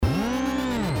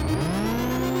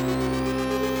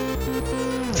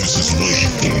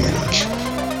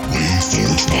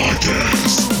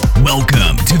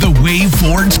Welcome to the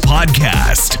WaveForge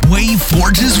Podcast,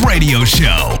 WaveForge's radio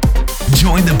show.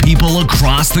 Join the people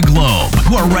across the globe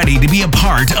who are ready to be a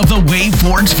part of the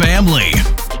WaveForge family.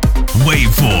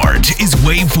 WaveForge is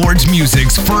WaveForge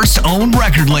Music's first own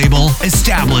record label,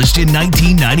 established in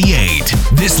 1998.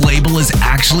 This label has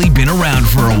actually been around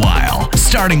for a while,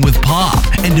 starting with pop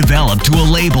and developed to a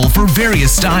label for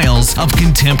various styles of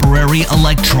contemporary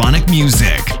electronic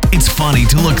music. It's funny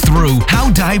to look through how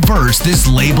diverse this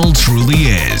label truly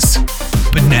is.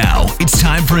 But now, it's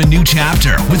time for a new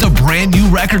chapter with a brand new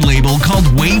record label called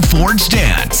WaveForge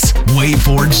Dance.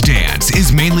 WaveForge Dance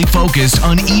is mainly focused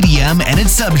on EDM and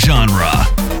its subgenre.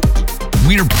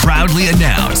 We're proudly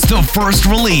announce the first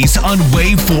release on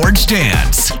WaveForge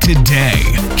Dance today,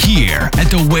 here at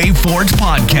the WaveForge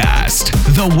Podcast,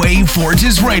 the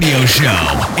WaveForge's radio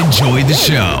show. Enjoy the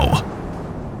show.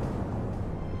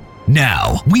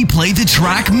 Now, we play the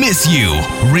track Miss You,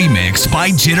 remixed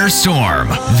by Jitterstorm.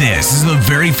 This is the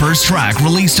very first track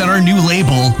released on our new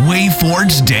label,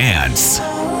 WaveForge Dance.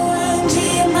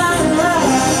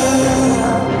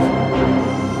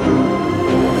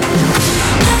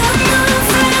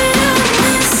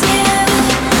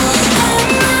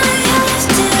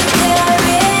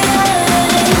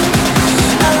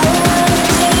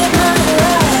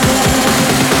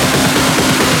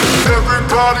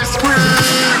 Everybody scream!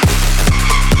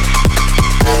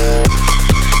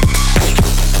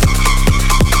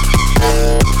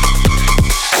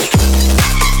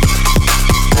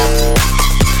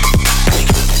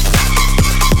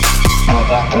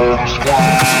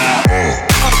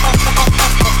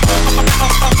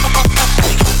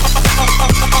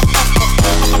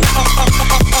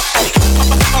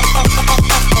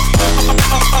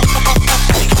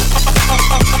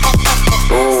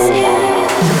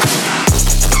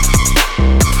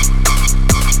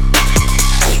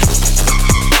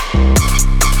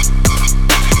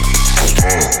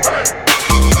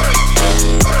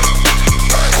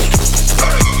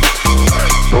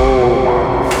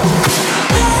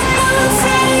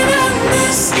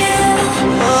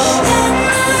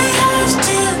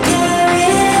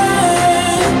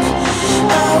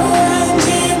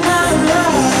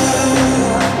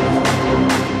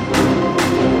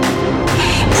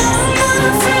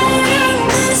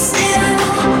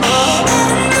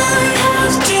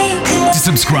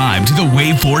 Subscribe to the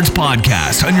WaveForge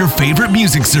Podcast on your favorite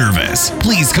music service.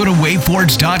 Please go to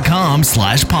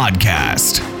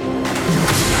waveforge.com/podcast.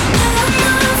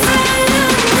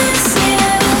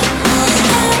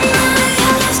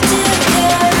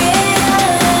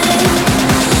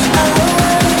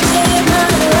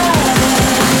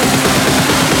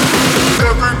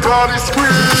 Everybody scream!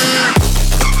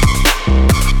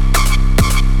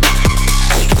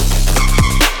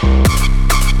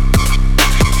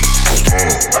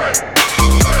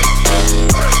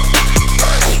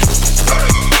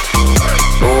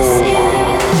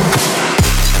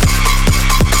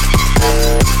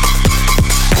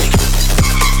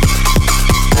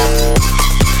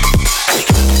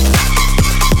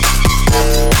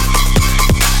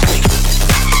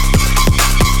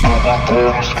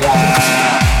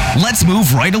 Let's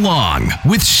move right along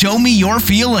with Show Me Your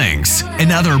Feelings,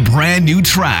 another brand new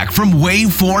track from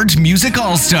WaveForge Music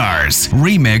All-Stars,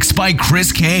 remixed by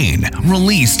Chris Kane,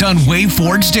 released on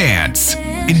WaveForge Dance.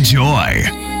 Enjoy.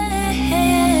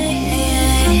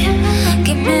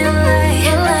 Give me a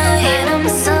light on my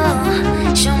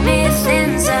soul. Show me the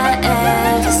things I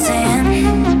ever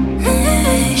seen.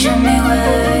 Show me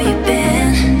where you've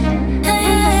been.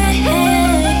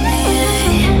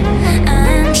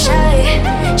 I'm shy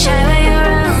when you're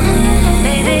around.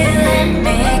 Baby, let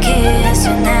me kiss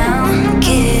you now.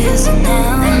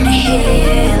 Let me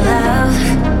hear you loud.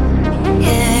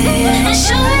 Yeah. And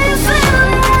show me the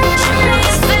feeling. Show me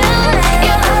the feeling.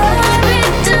 Your heart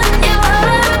beating,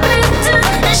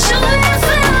 and show me.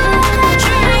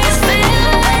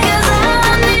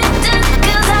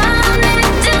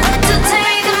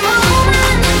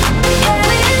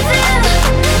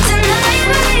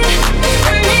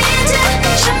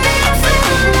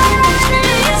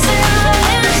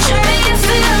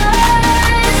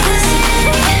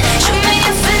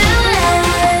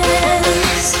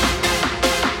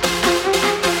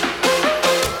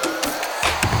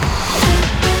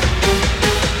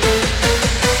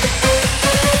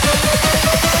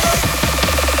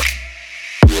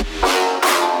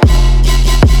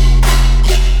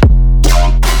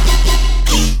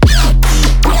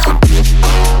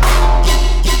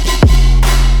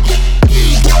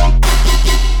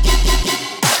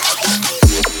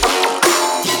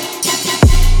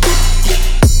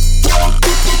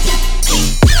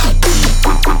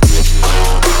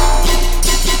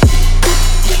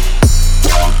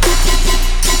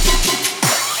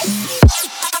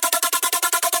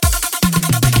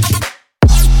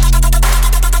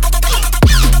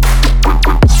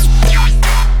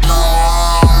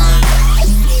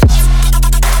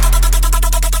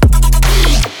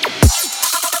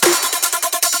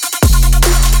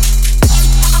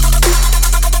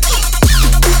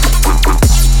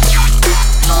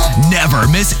 Never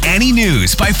miss any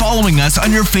news by following us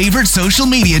on your favorite social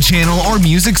media channel or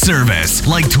music service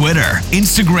like Twitter,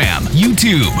 Instagram,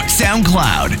 YouTube,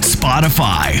 SoundCloud,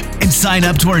 Spotify, and sign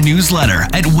up to our newsletter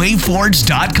at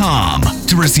waveforge.com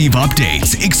to receive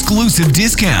updates, exclusive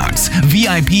discounts,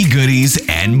 VIP goodies,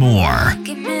 and more.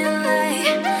 Give me a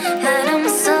light, light on my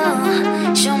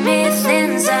soul. Show me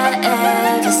things I've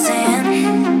ever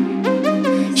seen.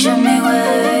 Show me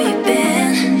where you've been.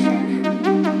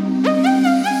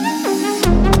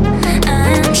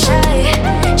 I'm shy,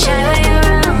 shy when you're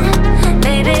around.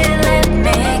 Baby, let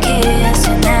me kiss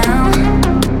you now.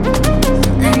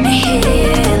 Let me hear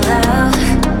you loud.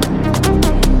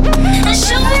 And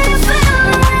show me your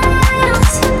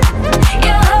feelings.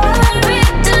 Your heart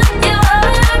beating, your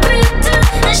heart beating.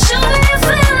 And show me your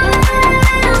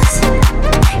feelings.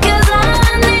 'Cause I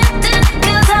need it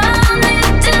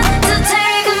to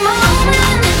take a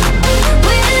moment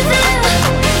with you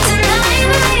tonight,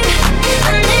 babe.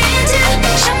 I need you.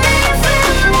 Show me your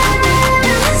feelings.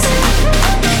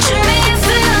 Show me your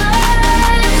feelings.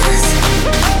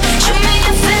 Show me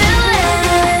your feelings.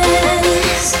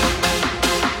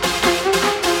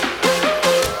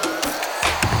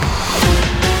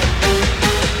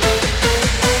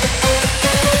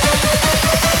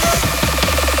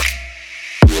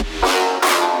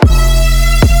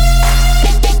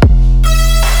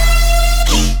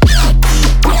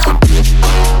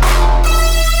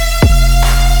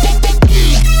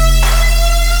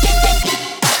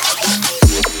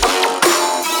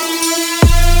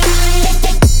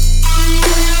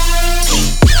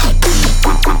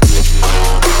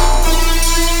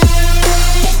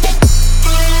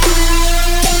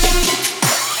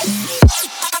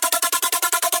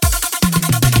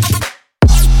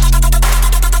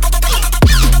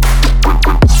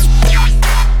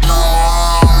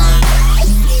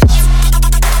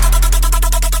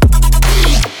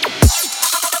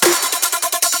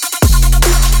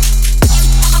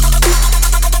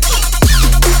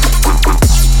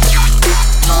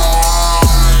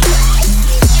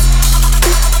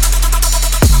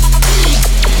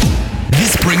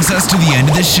 This brings us to the end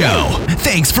of the show.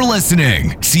 Thanks for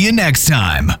listening. See you next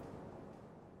time.